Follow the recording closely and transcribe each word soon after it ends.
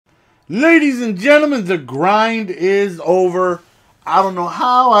Ladies and gentlemen, the grind is over. I don't know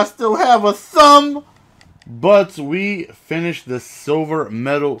how I still have a thumb, but we finished the silver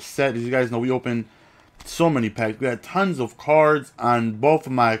medal set. As you guys know, we opened so many packs. We had tons of cards on both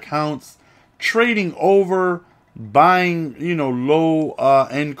of my accounts. Trading over, buying, low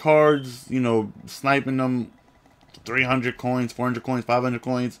end cards, sniping them 300 coins, 400 coins, 500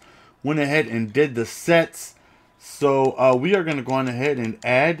 coins. Went ahead and did the sets. So we are going to go on ahead and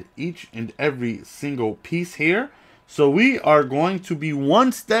add each and every single piece here. So we are going to be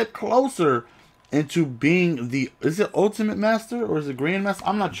one step closer into being is it Ultimate Master or is it Grand Master?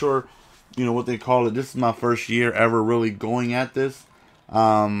 I'm not sure, what they call it. This is my first year ever really going at this.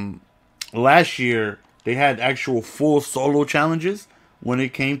 Last year, they had actual full solo challenges when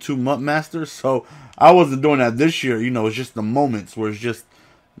it came to Mutt Master. So I wasn't doing that this year. It's just the moments where it's just,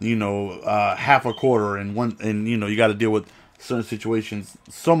 half a quarter and one, and you got to deal with certain situations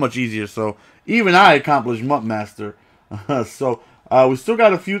so much easier. So even I accomplished Mutt Master. So we still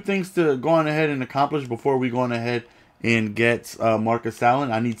got a few things to go on ahead and accomplish before we go on ahead and get Marcus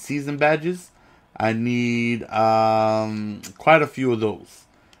Allen. I need season badges. I need quite a few of those.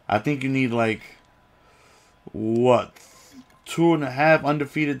 I think you need like what, 2.5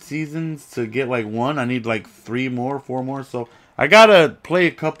 undefeated seasons to get like one. I need like 3 more, 4 more. So I gotta play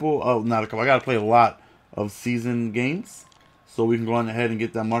a couple of, not a couple, I gotta play a lot of season games so we can go on ahead and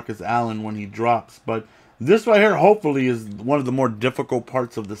get that Marcus Allen when he drops. But this right here hopefully is one of the more difficult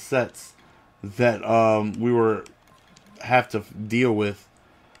parts of the sets that we have to deal with.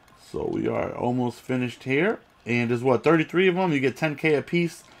 So we are almost finished here. And there's what, 33 of them? You get 10k a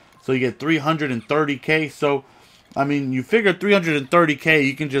piece. So you get 330k. So, I mean, you figure 330k,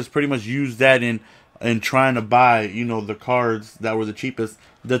 you can just pretty much use that in trying to buy, the cards that were the cheapest.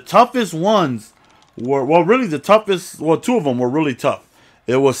 The toughest ones were, well, really the toughest, well, 2 of them were really tough.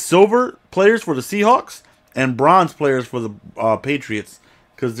 It was silver players for the Seahawks and bronze players for the Patriots.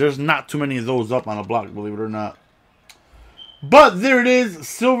 Because there's not too many of those up on a block, believe it or not. But there it is,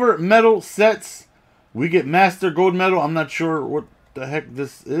 silver medal sets. We get master gold medal. I'm not sure what the heck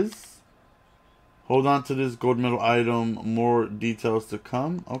this is. Hold on to this gold medal item. More details to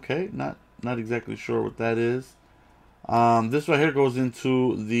come. Okay, not exactly sure what that is. This right here goes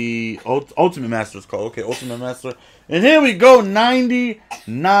into the Ultimate Master. It's called. Okay, Ultimate Master. And here we go,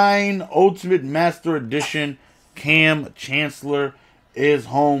 99 Ultimate Master Edition. Kam Chancellor is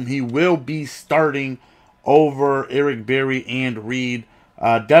home. He will be starting over Eric Berry and Reed.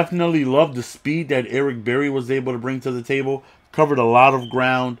 Definitely love the speed that Eric Berry was able to bring to the table. Covered a lot of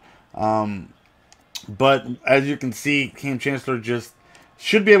ground. But as you can see, Kam Chancellor just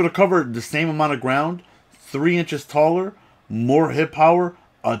should be able to cover the same amount of ground. 3 inches taller, more hit power,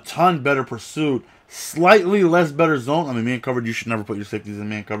 a ton better pursuit, slightly less better zone. I mean, man coverage, you should never put your safeties in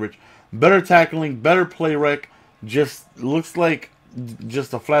man coverage. Better tackling, better play rec. Just looks like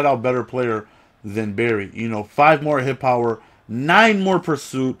just a flat out better player than Berry. 5 more hit power, 9 more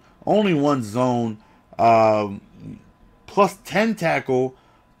pursuit, only 1 zone, plus 10 tackle,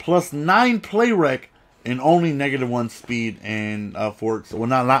 plus 9 play rec, and only -1 speed and 4 excel. Well,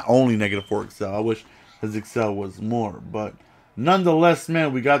 not only -4 excel. I wish his excel was more, but nonetheless,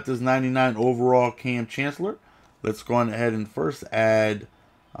 man, we got this 99 overall Kam Chancellor. Let's go on ahead and first add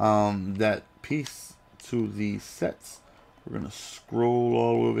that piece to the sets. We're gonna scroll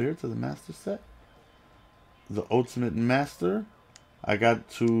all over here to the master set. The Ultimate Master. I got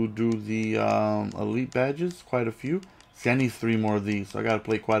to do the elite badges, quite a few. See, I need 3 more of these, so I got to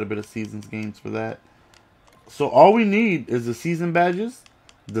play quite a bit of seasons games for that. So all we need is the season badges,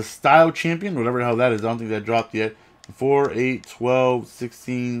 the style champion, whatever the hell that is. I don't think that dropped yet. 4, 8, 12,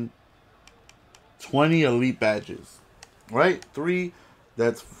 16, 20 elite badges. Right? 3,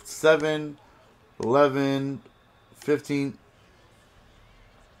 that's 7, 11, 15.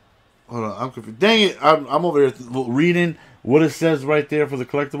 Hold on, I'm confused. Dang it, I'm over here reading what it says right there for the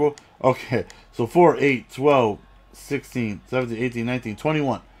collectible. Okay, so 4, 8, 12, 16, 17, 18, 19,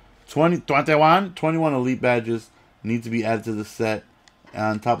 21. 21 elite badges need to be added to the set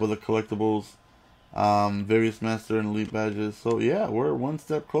on top of the collectibles. Various master and elite badges. So yeah, we're one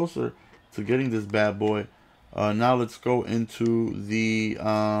step closer to getting this bad boy. Now let's go into the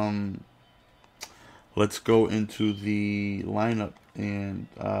lineup and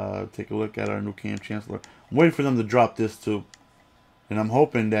take a look at our new Kam Chancellor. I'm waiting for them to drop this too. And I'm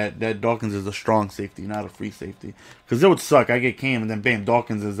hoping that Dawkins is a strong safety, not a free safety. Because it would suck. I get Kam and then bam,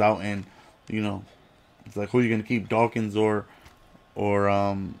 Dawkins is out, and it's like, who are you gonna keep, Dawkins or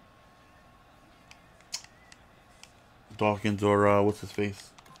what's his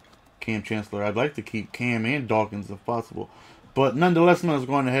face? Kam Chancellor. I'd like to keep Kam and Dawkins if possible. But nonetheless, man, let's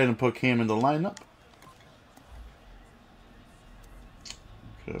go ahead and put Cam in the lineup.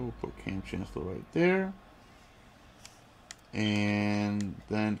 Okay, we'll put Kam Chancellor right there. And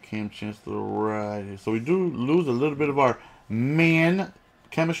then Kam Chancellor right here. So we do lose a little bit of our man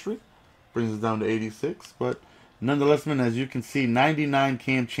chemistry. Brings us down to 86. But nonetheless, man, as you can see, 99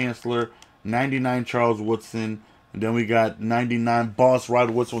 Kam Chancellor, 99 Charles Woodson. And then we got 99 Boss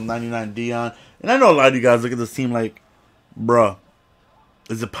Ryder Woodson, 99 Dion. And I know a lot of you guys look at this team like, bruh,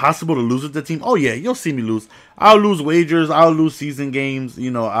 is it possible to lose with the team? Oh, yeah, you'll see me lose. I'll lose wagers. I'll lose season games.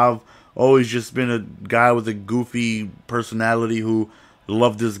 You know, I've always just been a guy with a goofy personality who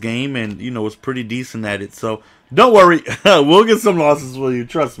loved this game and, you know, was pretty decent at it. So don't worry. We'll get some losses for you.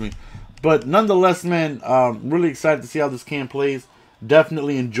 Trust me. But nonetheless, man, really excited to see how this Cam plays.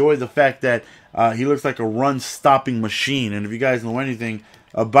 Definitely enjoy the fact that he looks like a run-stopping machine. And if you guys know anything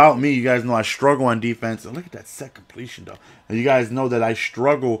about me, you guys know I struggle on defense. And look at that set completion, though. And you guys know that I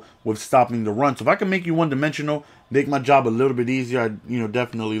struggle with stopping the run. So if I can make you one-dimensional, make my job a little bit easier, I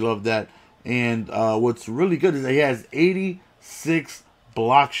definitely love that. And what's really good is that he has 86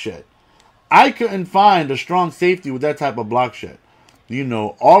 block shed. I couldn't find a strong safety with that type of block shed. You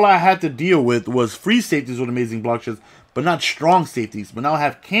know, all I had to deal with was free safeties with amazing block sheds, but not strong safeties. But now I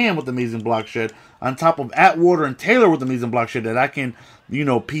have Cam with amazing block shed on top of Atwater and Taylor with amazing block shed that I can,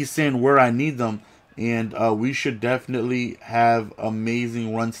 piece in where I need them. And we should definitely have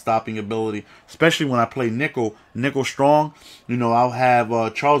amazing run-stopping ability, especially when I play nickel strong. I'll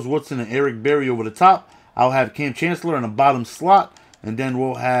have Charles Woodson and Eric Berry over the top. I'll have Kam Chancellor in the bottom slot. And then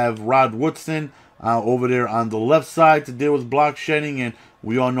we'll have Rod Woodson over there on the left side to deal with block shedding. And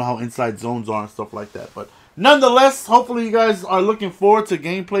we all know how inside zones are and stuff like that. But nonetheless, hopefully you guys are looking forward to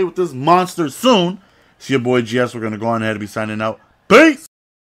gameplay with this monster soon. It's your boy GS. We're going to go on ahead and be signing out. Peace!